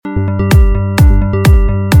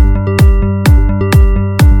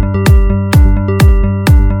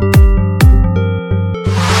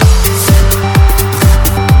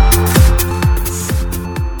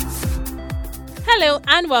Hello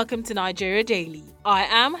and welcome to Nigeria Daily. I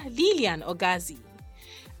am Lilian Ogazi.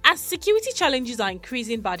 As security challenges are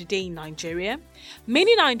increasing by the day in Nigeria,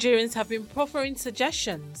 many Nigerians have been proffering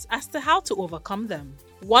suggestions as to how to overcome them.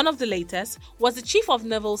 One of the latest was the Chief of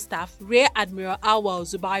Naval Staff, Rear Admiral Awwal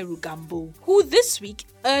Zubairu Gambo, who this week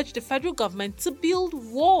urged the federal government to build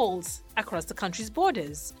walls across the country's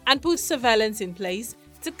borders and put surveillance in place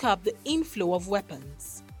to curb the inflow of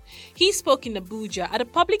weapons. He spoke in Abuja at a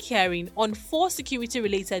public hearing on 4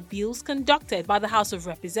 security-related bills conducted by the House of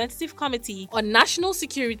Representatives Committee on National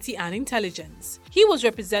Security and Intelligence. He was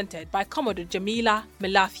represented by Commodore Jamila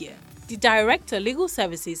Malafia, the Director, Legal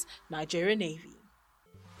Services, Nigerian Navy.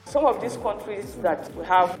 Some of these countries that we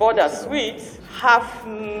have borders with have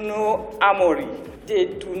no armory. They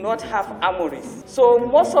do not have armories. So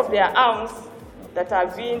most of their arms that are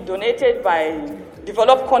being donated by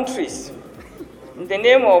developed countries in the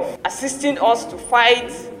name of assisting us to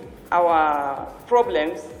fight our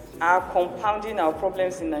problems are compounding our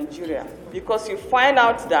problems in Nigeria. Because you find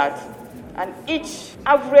out that each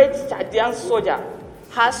average Chadian soldier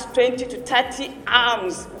has 20 to 30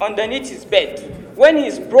 arms underneath his bed. When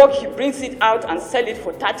he's broke, he brings it out and sells it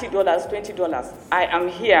for $30, $20. I am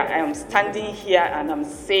here, I am standing here and I'm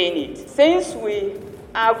saying it. Since we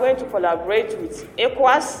are going to collaborate with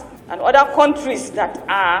ECOWAS and other countries that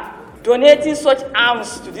are donating such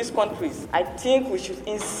arms to these countries, I think we should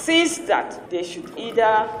insist that they should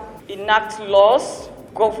either enact laws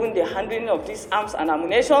govern the handling of these arms and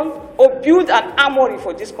ammunition or build an armory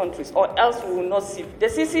for these countries, or else we will not see. The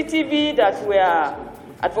CCTV that we are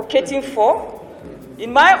advocating for,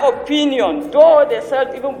 in my opinion, though they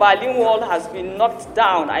said even Berlin Wall has been knocked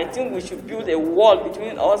down, I think we should build a wall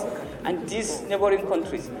between us and these neighboring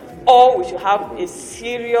countries, or we should have a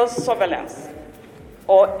serious surveillance,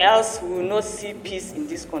 or else we will not see peace in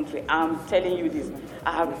this country. I'm telling you this.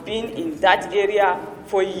 I have been in that area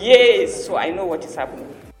for years, so I know what is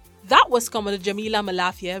happening. That was Commodore Jamila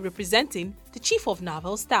Malafia representing the Chief of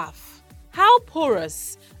Naval Staff. How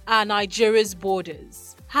porous are Nigeria's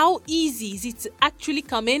borders? How easy is it to actually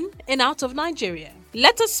come in and out of Nigeria?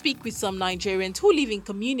 Let us speak with some Nigerians who live in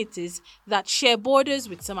communities that share borders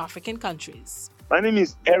with some African countries. My name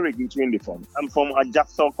is Eric Ntwindifon. I'm from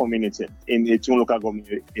Ajaxo community in Etun local government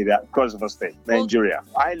area, Cross River State, Nigeria.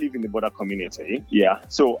 I live in the border community. Yeah.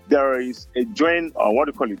 So there is a joint,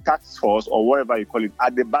 task force or whatever you call it,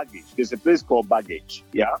 at the baggage. There's a place called baggage.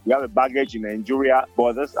 Yeah. We have a baggage in Nigeria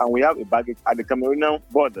borders and we have a baggage at the Cameroonian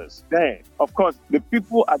borders. Then, of course, the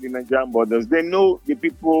people at the Nigerian borders, they know the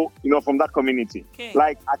people, from that community. Okay.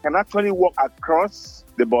 Like, I can actually walk across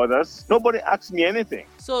the borders. Nobody asks me anything.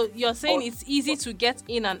 So you're saying it's easy to get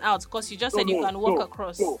in and out because you just said you can walk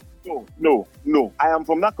across. No. I am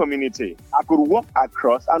from that community. I could walk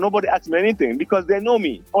across and nobody asks me anything because they know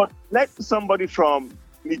me. But let somebody from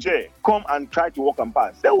Niger come and try to walk and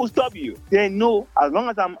pass. They will stop you. They know, as long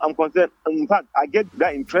as I'm concerned. In fact, I get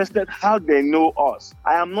that interested how they know us.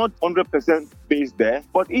 I am not 100% based there,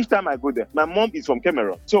 but each time I go there, my mom is from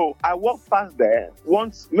Cameroon. So I walk past there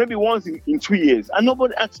maybe once in 2 years, and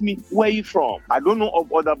nobody asks me, where are you from? I don't know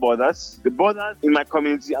of other borders. The borders in my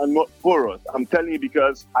community are not porous. I'm telling you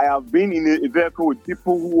because I have been in a vehicle with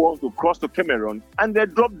people who want to cross to Cameroon, and they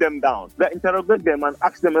drop them down. They interrogate them and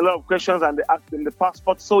ask them a lot of questions, and they ask them the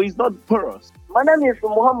passport. So it's not porous. My name is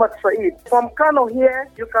Muhammad Saeed. From Kano here,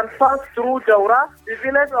 you can pass through Jaura, the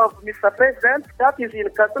village of Mr. President, that is in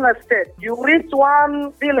Katsina State. You reach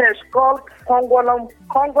one village called Kongolam.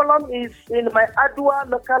 Kongolam is in my Adwa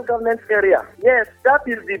local government area. Yes, that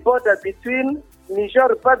is the border between Niger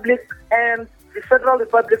Republic and the Federal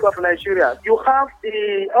Republic of Nigeria. You have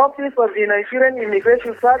the Office of the Nigerian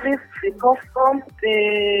Immigration Service, the Customs,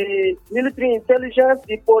 the Military Intelligence,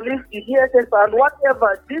 the Police, the DSS, and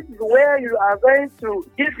whatever. This is where you are going to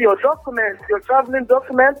give your documents, your traveling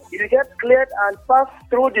documents. You get cleared and pass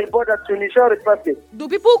through the border to Niger Republic. Do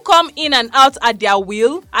people come in and out at their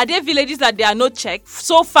will? Are there villages that there are no checks?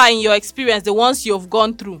 So far in your experience, the ones you have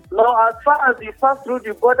gone through? No, as far as you pass through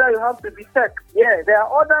the border, you have to be checked. Yeah, there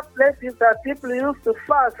are other places that people used to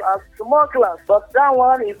pass as smugglers, but that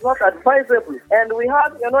one is not advisable. And we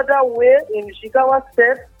have another way in Shigawa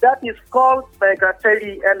State that is called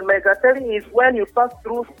Megateri. And Megateri is when you pass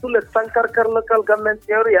through Sule Sankarkar local government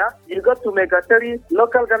area, you go to Megateri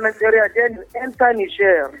local government area, then you enter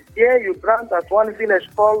Niger. There you branch at one village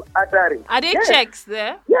called Adari. Are there checks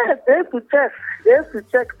there? Yes, they have to check. They used to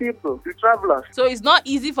check people, the travelers. So it's not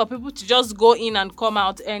easy for people to just go in and come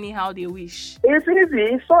out anyhow they wish. It's easy.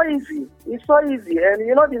 It's so easy. It's so easy. And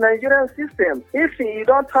you know the Nigerian system, if you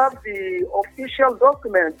don't have the official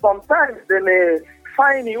document, sometimes they may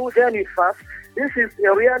fine you, then you fast. This is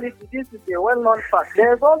a reality. This is a well-known fact.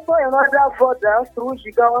 There's also another border through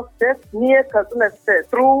Jigawa State, near Katsina State,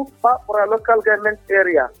 through Papura local government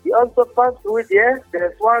area. You also pass through there.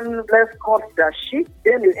 There's one place called Dashi.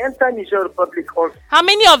 Then you enter Niger Republic also. How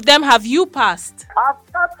many of them have you passed? I've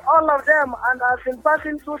passed all of them, and I've been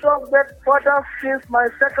passing through those borders since my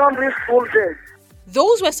secondary school days.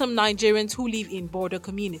 Those were some Nigerians who live in border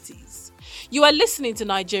communities. You are listening to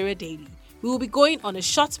Nigeria Daily. We will be going on a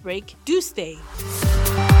short break. Do stay.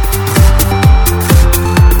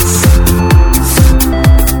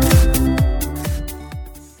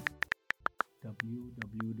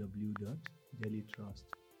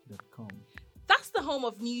 www.dailytrust.com. That's the home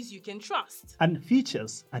of news you can trust. And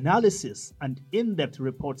features, analysis, and in-depth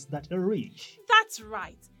reports that are rich. That's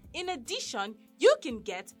right. In addition, you can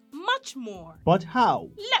get much more. But how?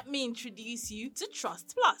 Let me introduce you to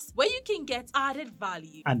Trust Plus, where you can get added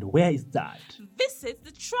value. And where is that? Visit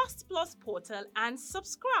the Trust Plus portal and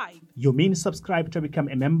subscribe. You mean subscribe to become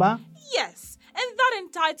a member? Yes, and that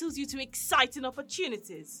entitles you to exciting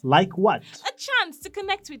opportunities. Like what? A chance to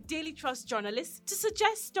connect with Daily Trust journalists to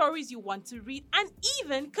suggest stories you want to read and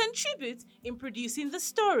even contribute in producing the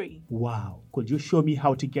story. Wow. Could you show me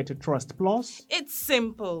how to get a Trust Plus? It's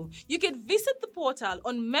simple. You can visit the portal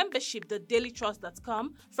on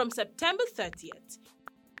membership.dailytrust.com from September 30th.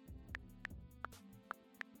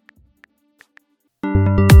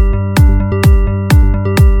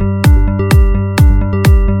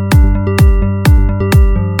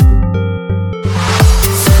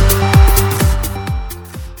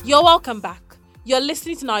 You're welcome back. You're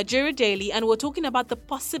listening to Nigeria Daily, and we're talking about the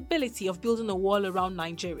possibility of building a wall around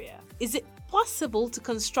Nigeria. Is it possible to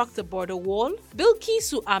construct a border wall?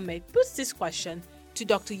 Bilkisu Ahmed puts this question to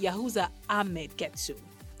Dr. Yahuza Ahmed Getsu,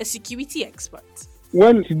 a security expert.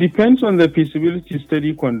 Well, it depends on the feasibility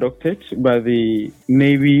study conducted by the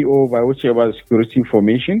Navy or by whichever security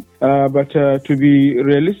formation. But to be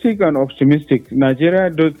realistic and optimistic, Nigeria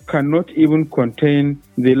cannot even contain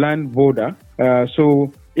the land border.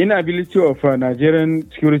 So inability of Nigerian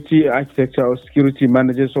security architecture or security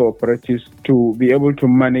managers or operatives to be able to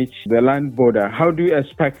manage the land border. How do you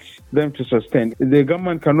expect them to sustain? The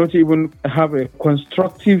government cannot even have a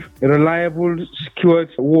constructive, reliable,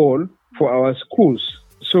 secured wall for our schools.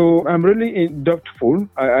 So I'm really doubtful.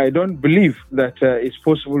 I don't believe that it's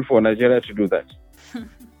possible for Nigeria to do that.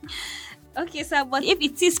 Okay, sir, but if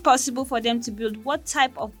it is possible for them to build, what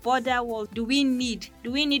type of border walls do we need?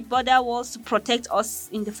 Do we need border walls to protect us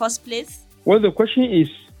in the first place? Well, the question is,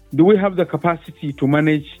 do we have the capacity to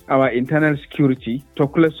manage our internal security,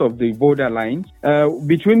 talkless of the border lines,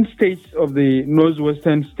 between states of the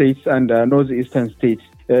northwestern states and northeastern states?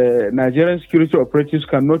 Nigerian security operatives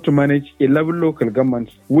cannot manage 11 local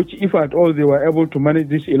governments, which if at all they were able to manage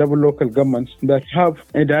these 11 local governments that have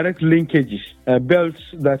a direct linkages, belts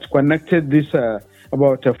that connected these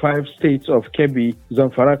about 5 states of Kebbi,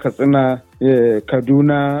 Zamfara, Katsina,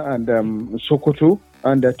 Kaduna, and Sokoto,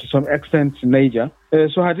 and to some extent Niger.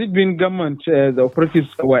 So had it been government, the operatives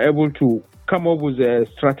were able to come up with a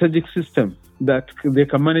strategic system that they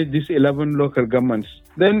can manage these 11 local governments,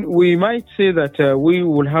 then we might say that we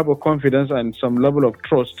will have a confidence and some level of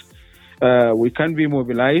trust. We can be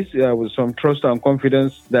mobilized with some trust and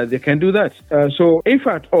confidence that they can do that. So if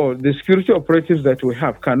at all the security operatives that we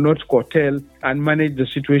have cannot curtail and manage the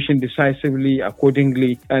situation decisively,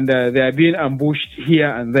 accordingly, and they are being ambushed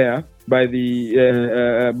here and there by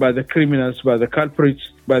the criminals, by the culprits,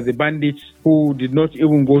 by the bandits who did not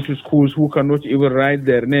even go to schools, who cannot even write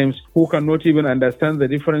their names, who cannot even understand the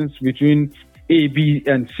difference between A, B,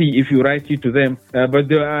 and C if you write it to them. But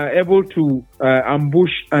they are able to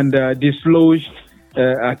ambush and dislodge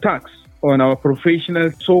attacks on our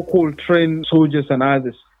professional, so-called trained soldiers and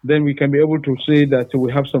others. Then we can be able to say that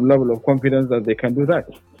we have some level of confidence that they can do that.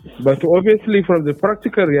 But obviously, from the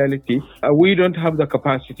practical reality, we don't have the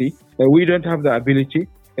capacity, we don't have the ability,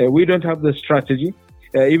 we don't have the strategy.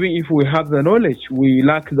 Even if we have the knowledge, we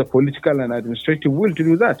lack the political and administrative will to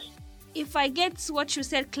do that. If I get what you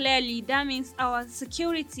said clearly, that means our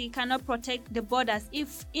security cannot protect the borders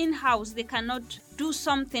if in-house they cannot do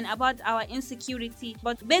something about our insecurity.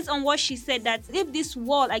 But based on what she said, that if this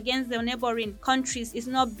wall against the neighboring countries is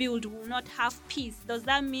not built, we will not have peace. Does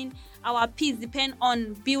that mean our peace depends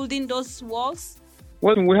on building those walls?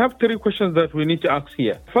 Well, we have 3 questions that we need to ask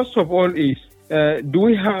here. First of all is, do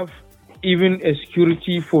we have even a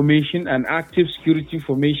security formation, an active security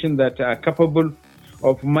formation that are capable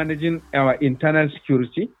of managing our internal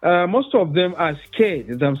security. Most of them are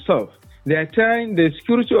scared themselves. They are trying, the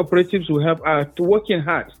security operatives we have are working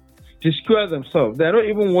hard to secure themselves. They are not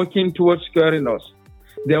even working towards securing us.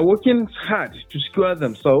 They are working hard to secure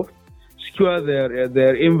themselves, secure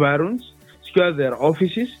their environs, secure their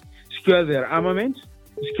offices, secure their armament,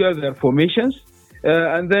 secure their formations,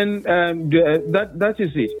 and then that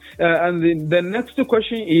is it. And the next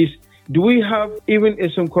question is, do we have even a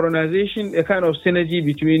synchronization, a kind of synergy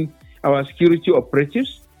between our security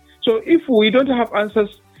operatives? So if we don't have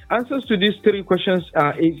answers to these three questions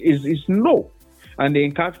is no. And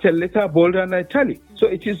in capital letter, bold and italic. So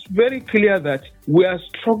it is very clear that we are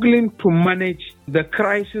struggling to manage the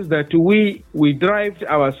crisis that we drive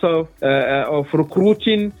ourselves of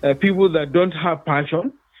recruiting people that don't have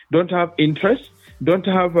passion, don't have interest, don't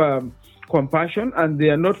have compassion, and they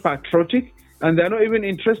are not patriotic, and they are not even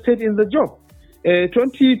interested in the job.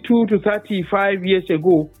 22 to 35 years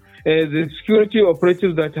ago, the security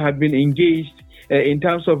operatives that have been engaged in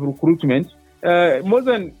terms of recruitment, more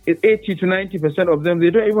than 80 to 90% of them,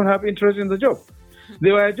 they don't even have interest in the job.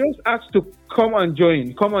 They were just asked to come and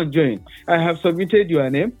join. I have submitted your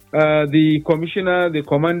name. The commissioner, the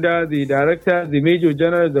commander, the director, the major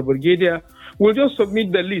general, the brigadier will just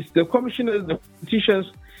submit the list. The commissioners, the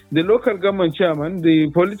politicians, the local government chairman,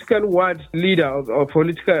 the political ward leader or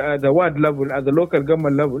political the ward level at the local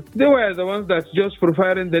government level, they were the ones that just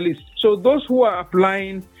preparing the list. So those who are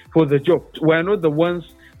applying for the job were not the ones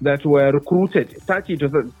that were recruited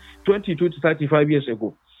 22 to 35 years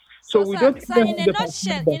ago. So we don't. So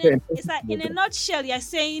in a nutshell, you're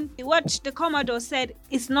saying what the Commodore said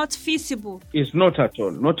is not feasible. It's not at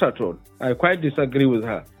all. Not at all. I quite disagree with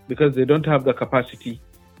her because they don't have the capacity,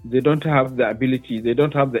 they don't have the ability, they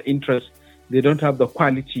don't have the interest, they don't have the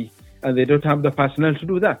quality, and they don't have the personnel to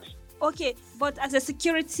do that. Okay, but as a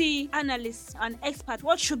security analyst and expert,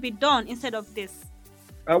 what should be done instead of this?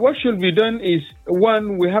 What should be done is,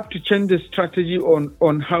 one, we have to change the strategy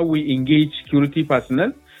on how we engage security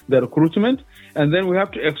personnel, the recruitment, and then we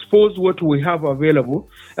have to expose what we have available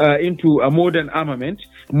into a modern armament,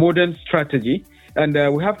 modern strategy, and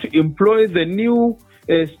we have to employ the new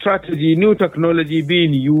strategy, new technology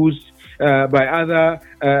being used by other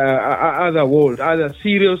world, other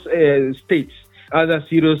serious states, other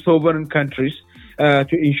serious sovereign countries, to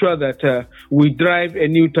ensure that we drive a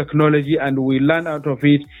new technology and we learn out of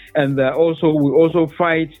it, and we also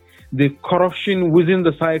fight the corruption within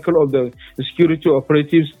the cycle of the security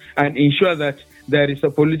operatives and ensure that there is a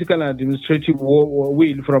political and administrative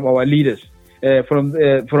will from our leaders. From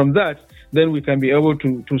that, then we can be able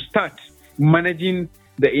to start managing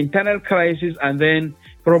the internal crisis, and then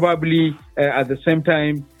probably at the same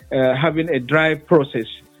time having a drive process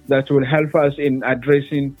that will help us in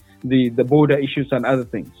addressing the border issues and other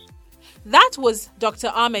things. That was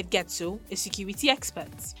Dr. Ahmed Getso, a security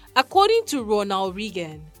expert. According to Ronald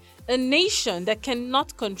Reagan, a nation that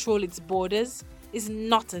cannot control its borders is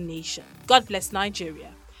not a nation. God bless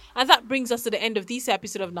Nigeria. And that brings us to the end of this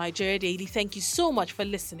episode of Nigeria Daily. Thank you so much for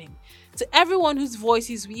listening. To everyone whose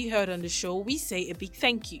voices we heard on the show, we say a big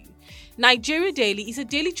thank you. Nigeria Daily is a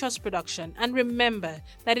Daily Trust production, and remember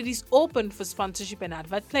that it is open for sponsorship and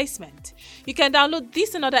advert placement. You can download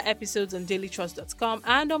this and other episodes on dailytrust.com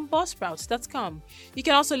and on buzzsprouts.com. You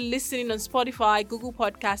can also listen in on Spotify, Google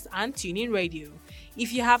Podcasts, and TuneIn Radio.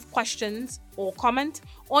 If you have questions or comment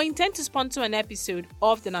or intend to sponsor an episode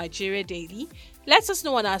of the Nigeria Daily, let us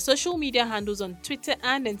know on our social media handles on Twitter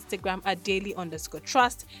and Instagram at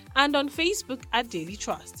daily_trust and on Facebook at Daily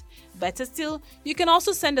Trust. Better still, you can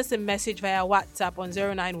also send us a message via WhatsApp on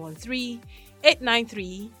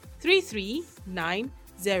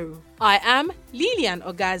 0913-893-3390. I am Lilian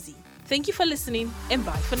Ogazi. Thank you for listening, and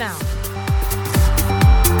bye for now.